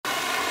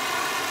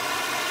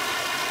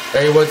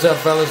Hey, what's up,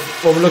 fellas?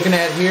 What we're looking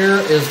at here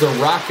is the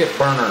rocket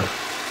burner.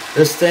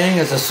 This thing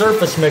is a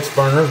surface mix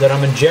burner that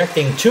I'm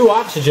injecting 2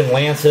 oxygen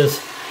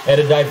lances at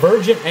a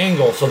divergent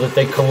angle so that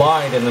they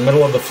collide in the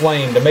middle of the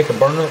flame to make a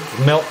burner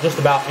melt just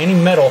about any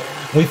metal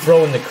we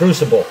throw in the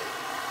crucible.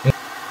 What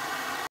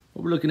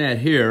we're looking at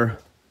here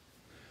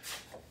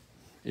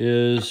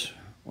is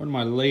one of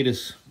my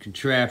latest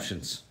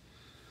contraptions.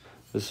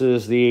 This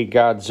is the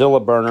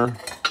Godzilla burner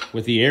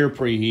with the air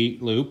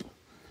preheat loop,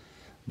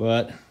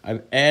 but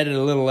I've added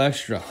a little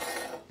extra.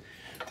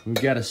 We've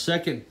got a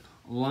second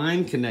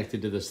line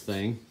connected to this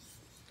thing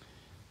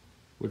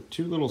with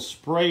 2 little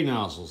spray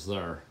nozzles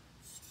there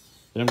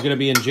that I'm going to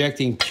be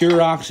injecting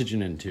pure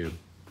oxygen into.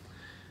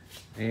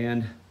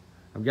 And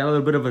I've got a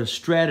little bit of a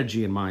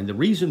strategy in mind. The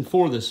reason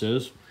for this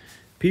is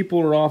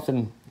people are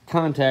often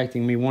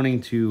contacting me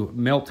wanting to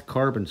melt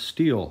carbon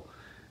steel.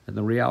 And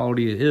the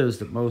reality is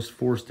that most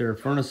forced air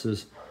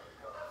furnaces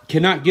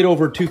cannot get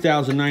over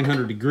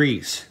 2,900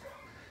 degrees.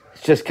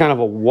 It's just kind of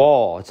a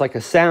wall. It's like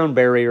a sound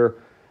barrier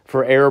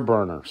for air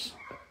burners.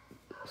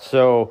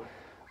 So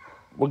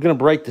we're going to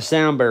break the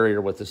sound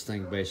barrier with this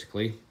thing,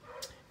 basically.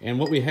 And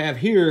what we have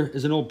here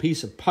is an old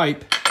piece of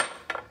pipe.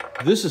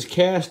 This is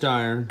cast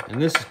iron,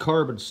 and this is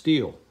carbon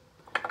steel.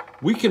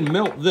 We can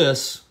melt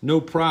this,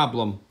 no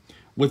problem,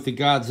 with the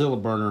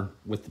Godzilla burner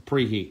with the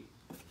preheat.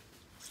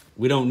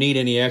 We don't need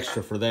any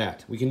extra for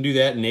that. We can do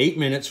that in 8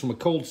 minutes from a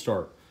cold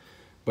start.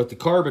 But the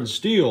carbon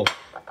steel,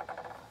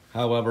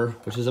 however,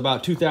 which is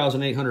about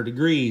 2,800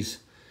 degrees,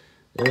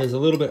 is a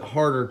little bit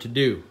harder to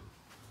do.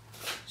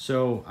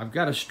 So I've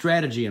got a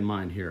strategy in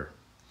mind here.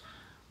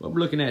 What we're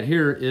looking at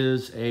here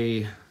is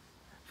a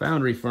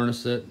Foundry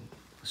Furnace that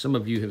some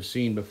of you have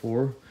seen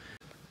before.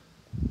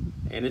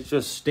 And it's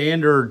just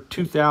standard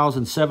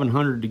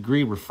 2,700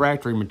 degree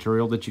refractory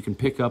material that you can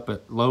pick up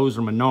at Lowe's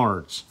or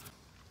Menards.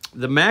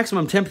 The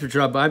maximum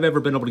temperature I've ever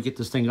been able to get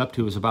this thing up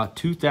to is about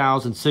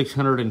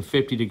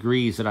 2,650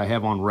 degrees that I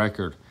have on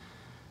record.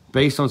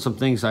 Based on some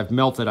things I've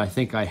melted, I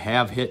think I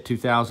have hit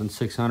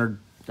 2,600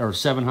 or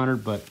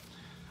 700, but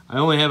I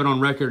only have it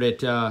on record at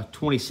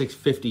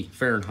 2,650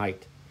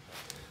 Fahrenheit.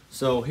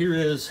 So here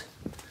is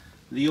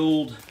the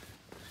old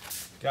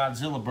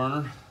Godzilla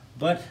burner,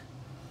 but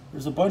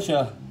there's a bunch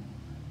of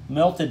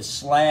melted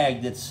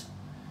slag that's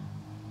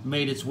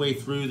made its way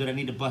through that I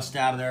need to bust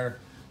out of there.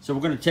 So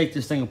we're going to take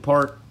this thing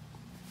apart,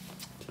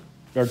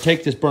 or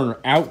take this burner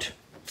out.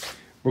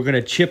 We're going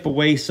to chip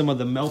away some of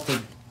the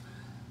melted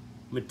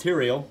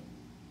material.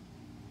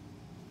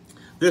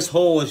 This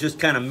hole is just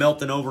kind of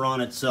melting over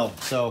on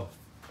itself, so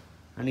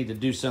I need to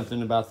do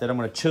something about that. I'm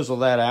going to chisel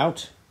that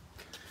out.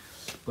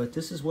 But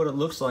this is what it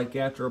looks like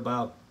after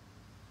about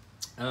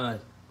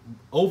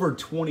over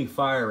 20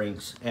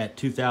 firings at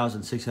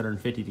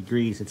 2,650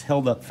 degrees. It's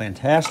held up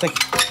fantastic.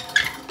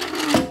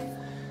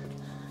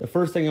 The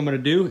first thing I'm going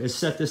to do is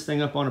set this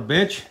thing up on a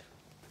bench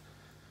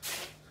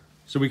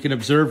so we can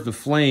observe the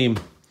flame,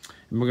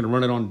 and we're going to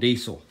run it on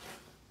diesel.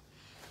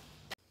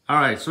 All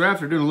right, so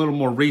after doing a little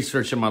more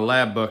research in my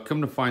lab book,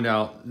 come to find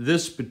out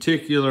this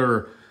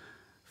particular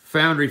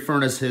Foundry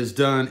Furnace has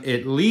done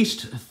at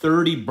least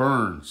 30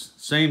 burns.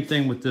 Same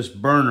thing with this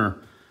burner.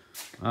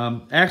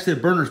 Actually, the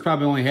burner's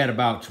probably only had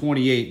about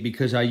 28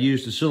 because I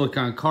used a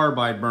silicon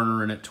carbide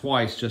burner in it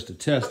twice just to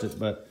test it,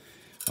 but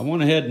I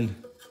went ahead and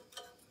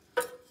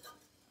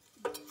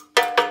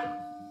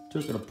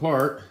took it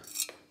apart.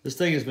 This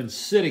thing has been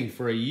sitting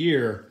for a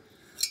year.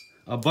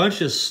 A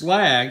bunch of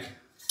slag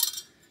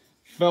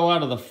fell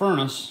out of the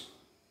furnace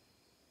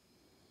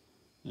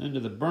into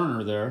the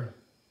burner there.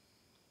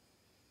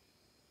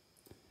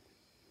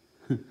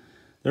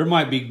 There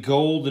might be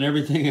gold and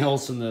everything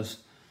else in this.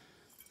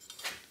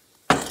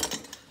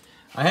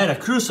 I had a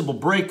crucible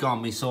break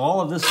on me, so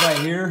all of this right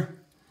here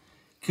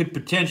could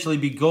potentially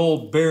be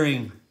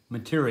gold-bearing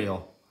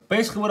material.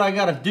 Basically what I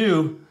got to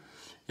do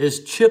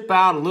is chip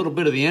out a little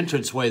bit of the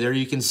entranceway there.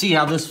 You can see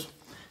how this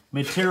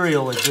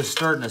material is just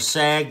starting to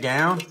sag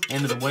down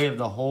into the way of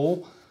the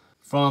hole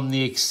from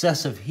the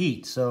excessive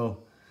heat. So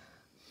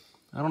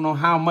I don't know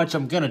how much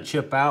I'm going to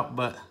chip out,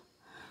 but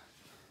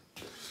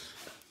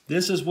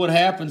this is what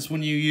happens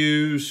when you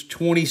use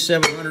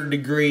 2,700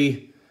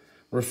 degree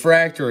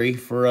refractory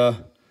for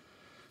a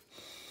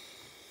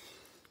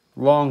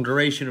long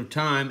duration of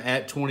time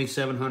at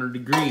 2,700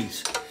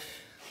 degrees.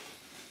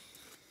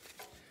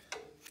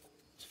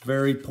 It's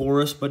very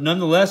porous, but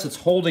nonetheless, it's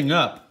holding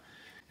up.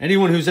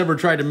 Anyone who's ever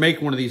tried to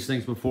make one of these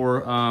things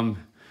before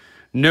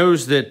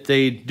knows that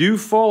they do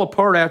fall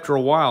apart after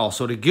a while.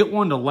 So to get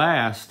one to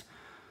last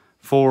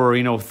for,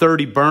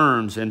 30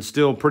 burns and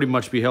still pretty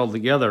much be held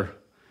together.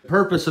 The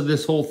purpose of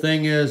this whole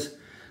thing is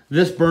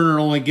this burner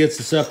only gets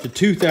us up to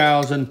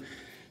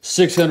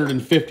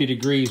 2,650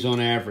 degrees on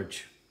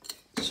average.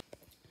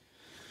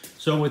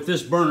 So with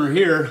this burner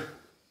here,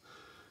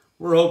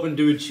 we're hoping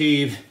to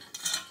achieve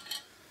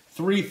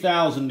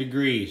 3,000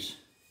 degrees.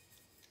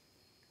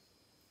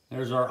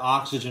 There's our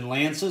oxygen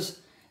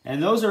lances,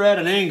 and those are at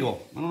an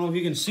angle. I don't know if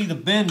you can see the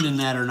bend in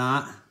that or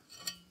not,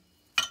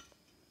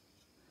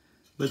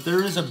 but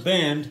there is a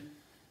bend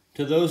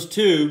to those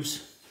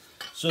tubes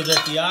so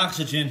that the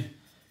oxygen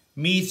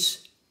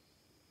meets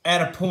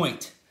at a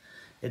point.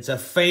 It's a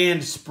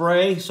fanned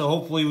spray, so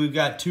hopefully we've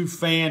got 2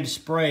 fanned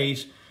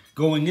sprays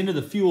going into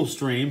the fuel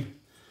stream,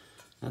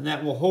 and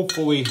that will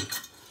hopefully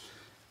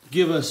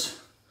give us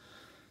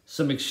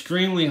some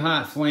extremely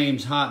hot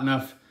flames, hot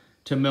enough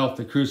to melt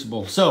the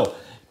crucible. So,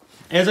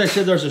 as I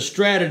said, there's a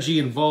strategy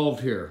involved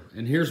here,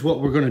 and here's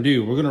what we're going to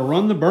do. We're going to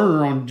run the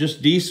burner on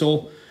just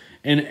diesel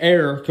and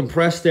air,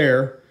 compressed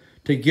air,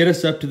 to get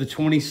us up to the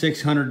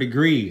 2600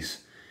 degrees.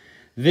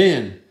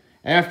 Then,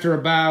 after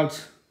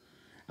about,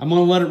 I'm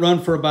going to let it run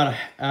for about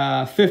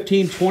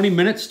 15-20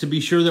 minutes to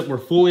be sure that we're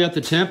fully at the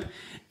temp.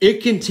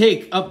 It can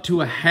take up to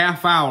a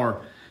half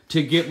hour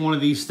to get one of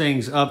these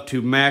things up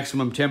to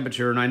maximum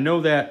temperature, and I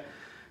know that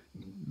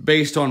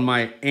based on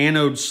my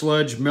anode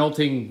sludge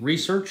melting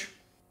research.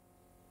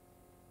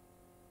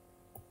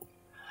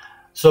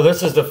 So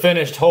this is the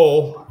finished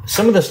hole.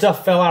 Some of the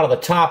stuff fell out of the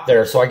top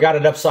there, so I got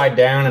it upside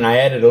down and I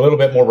added a little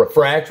bit more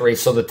refractory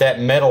so that that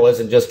metal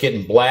isn't just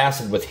getting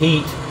blasted with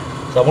heat.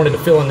 So I wanted to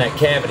fill in that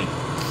cavity.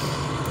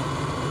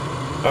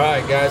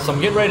 Alright guys, so I'm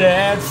getting ready to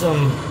add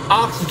some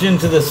oxygen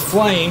to this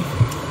flame,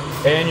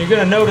 and you're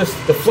going to notice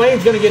the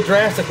flame's going to get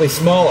drastically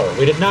smaller.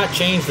 We did not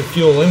change the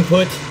fuel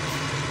input.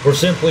 We're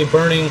simply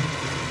burning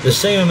the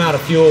same amount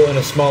of fuel in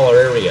a smaller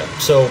area.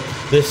 So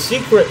the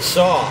secret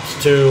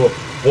sauce to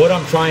what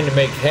I'm trying to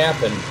make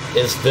happen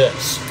is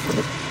this.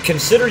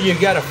 Consider you've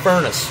got a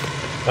furnace,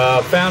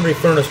 foundry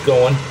furnace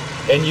going,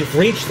 and you've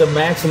reached the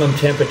maximum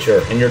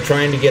temperature and you're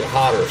trying to get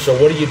hotter. So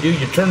what do?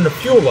 You turn the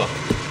fuel up.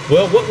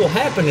 Well, what will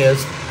happen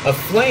is a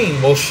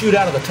flame will shoot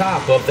out of the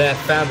top of that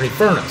foundry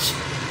furnace.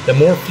 The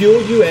more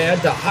fuel you add,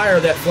 the higher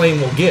that flame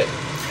will get.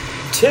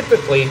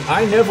 Typically,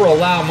 I never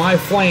allow my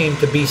flame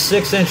to be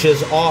 6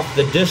 inches off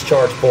the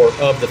discharge port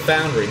of the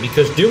foundry,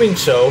 because doing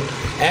so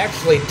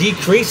actually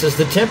decreases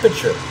the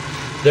temperature.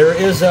 There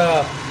is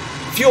a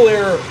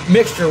fuel-air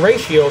mixture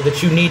ratio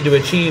that you need to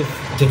achieve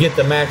to get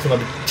the maximum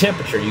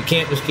temperature. You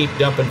can't just keep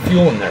dumping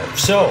fuel in there.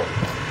 So,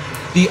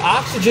 the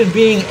oxygen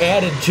being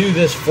added to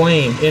this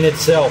flame in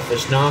itself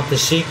is not the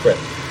secret.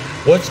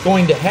 What's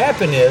going to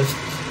happen is,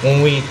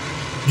 when we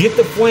get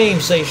the flame,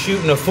 say,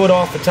 shooting a foot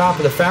off the top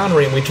of the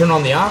foundry and we turn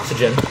on the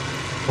oxygen,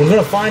 we're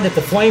going to find that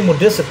the flame will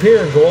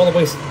disappear and go all the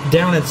way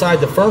down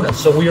inside the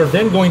furnace. So we are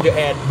then going to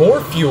add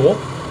more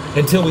fuel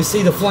until we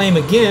see the flame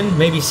again,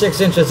 maybe 6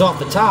 inches off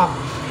the top,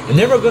 and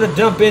then we're going to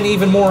dump in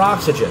even more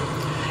oxygen.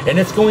 And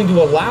it's going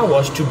to allow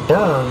us to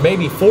burn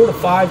maybe 4 to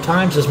 5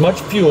 times as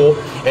much fuel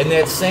in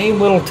that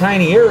same little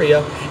tiny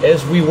area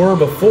as we were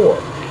before.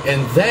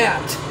 And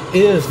that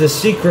is the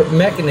secret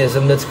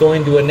mechanism that's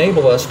going to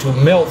enable us to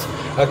melt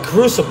a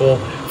crucible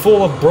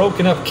full of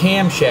broken up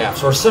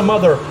camshafts or some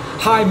other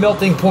high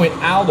melting point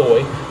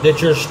alloy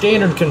that your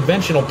standard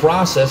conventional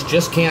process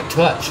just can't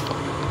touch.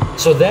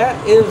 So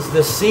that is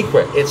the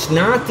secret. It's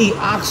not the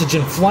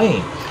oxygen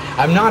flame.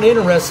 I'm not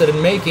interested in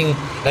making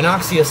an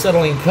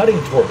oxyacetylene cutting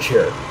torch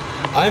here.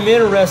 I'm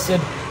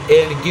interested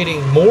in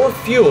getting more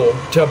fuel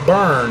to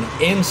burn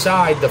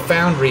inside the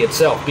foundry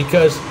itself,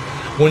 because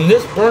when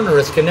this burner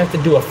is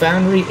connected to a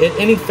foundry, it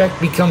in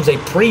effect becomes a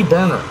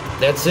pre-burner.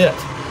 That's it.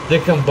 The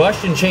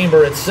combustion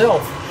chamber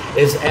itself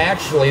is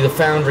actually the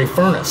foundry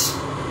furnace,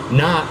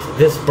 not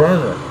this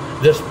burner.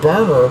 This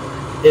burner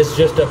is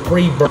just a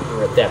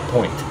pre-burner at that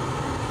point.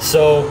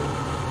 So,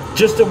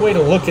 just a way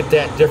to look at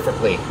that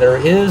differently.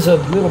 There is a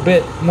little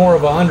bit more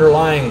of an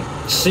underlying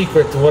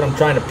secret to what I'm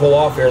trying to pull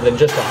off here than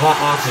just a hot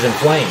oxygen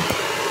flame.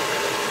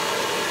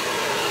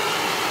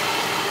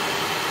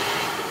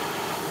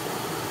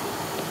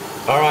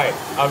 Alright,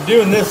 I'm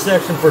doing this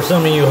section for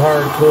some of you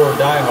hardcore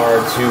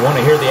diehards who want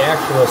to hear the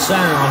actual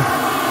sound,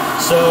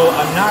 so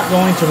I'm not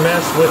going to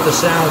mess with the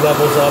sound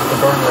levels of the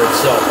burner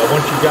itself. I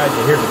want you guys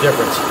to hear the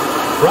difference.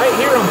 Right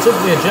here I'm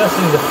simply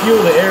adjusting the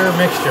fuel-to-air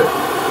mixture.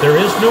 There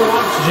is no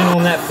oxygen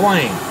on that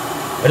flame.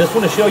 I just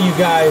want to show you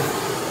guys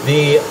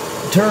the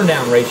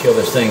turn-down ratio of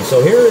this thing.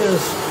 So here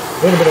is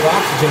a little bit of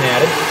oxygen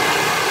added,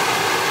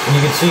 and you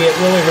can see it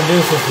really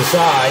reduces the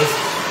size.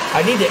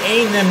 I need to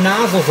aim them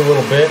nozzles a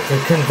little bit to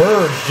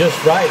converge just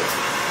right.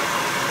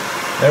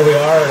 There we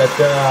are.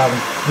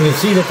 You can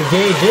see that the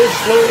gauge is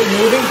slowly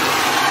moving.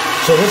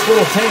 So this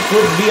little tank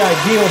wouldn't be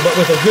ideal, but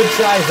with a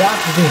good-sized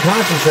oxygen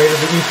concentrator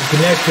that you can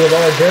connect to a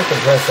large air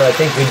compressor, I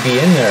think we'd be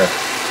in there.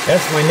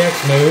 That's my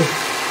next move.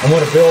 I'm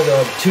going to build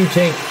a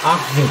 2-tank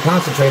oxygen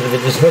concentrator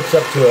that just hooks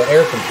up to an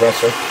air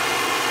compressor.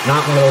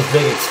 Not one of those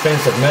big,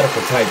 expensive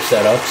medical type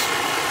setups.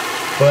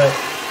 But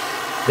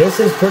this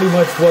is pretty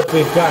much what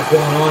we've got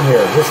going on here.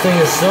 This thing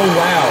is so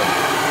loud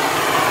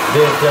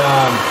that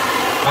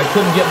I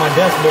couldn't get my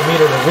decibel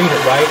meter to read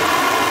it right.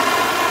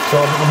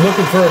 So I'm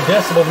looking for a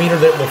decibel meter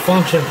that will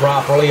function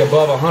properly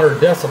above 100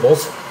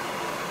 decibels.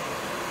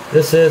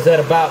 This is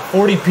at about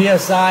 40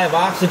 psi of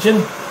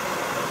oxygen.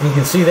 You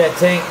can see that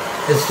tank.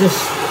 It's just,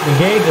 the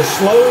gauge is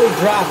slowly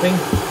dropping,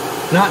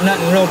 not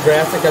nothing real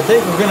drastic. I think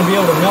we're going to be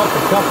able to melt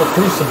a couple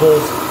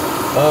crucibles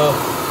of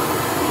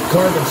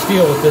carbon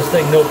steel with this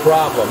thing, no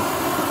problem.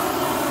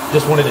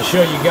 Just wanted to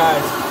show you guys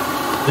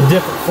the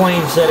different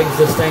flame settings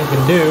this thing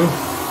can do.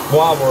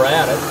 while we're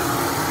at it.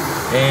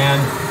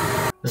 And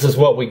this is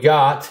what we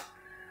got.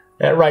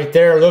 That right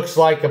there looks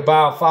like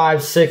about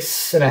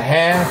 5.5.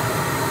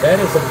 That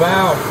is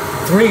about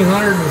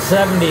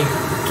 350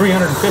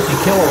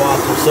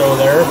 kilowatts or so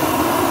there.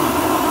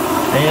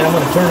 And I'm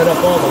going to turn it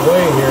up all the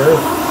way here.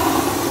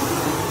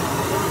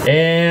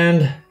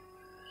 And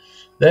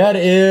that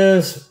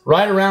is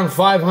right around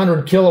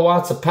 500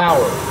 kilowatts of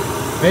power.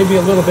 Maybe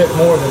a little bit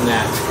more than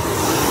that.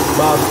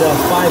 About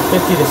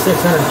 550 to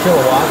 600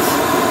 kilowatts.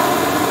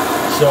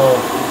 So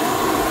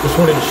just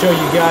wanted to show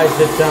you guys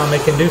that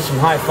it can do some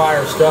high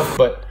fire stuff,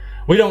 but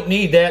we don't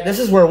need that. This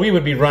is where we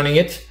would be running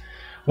it,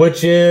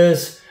 which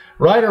is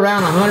right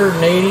around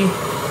 180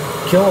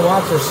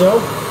 kilowatts or so.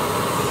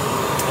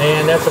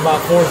 And that's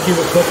about 4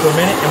 cubic foot per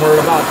minute, and we're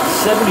at about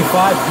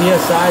 75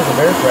 psi's of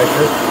air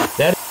pressure.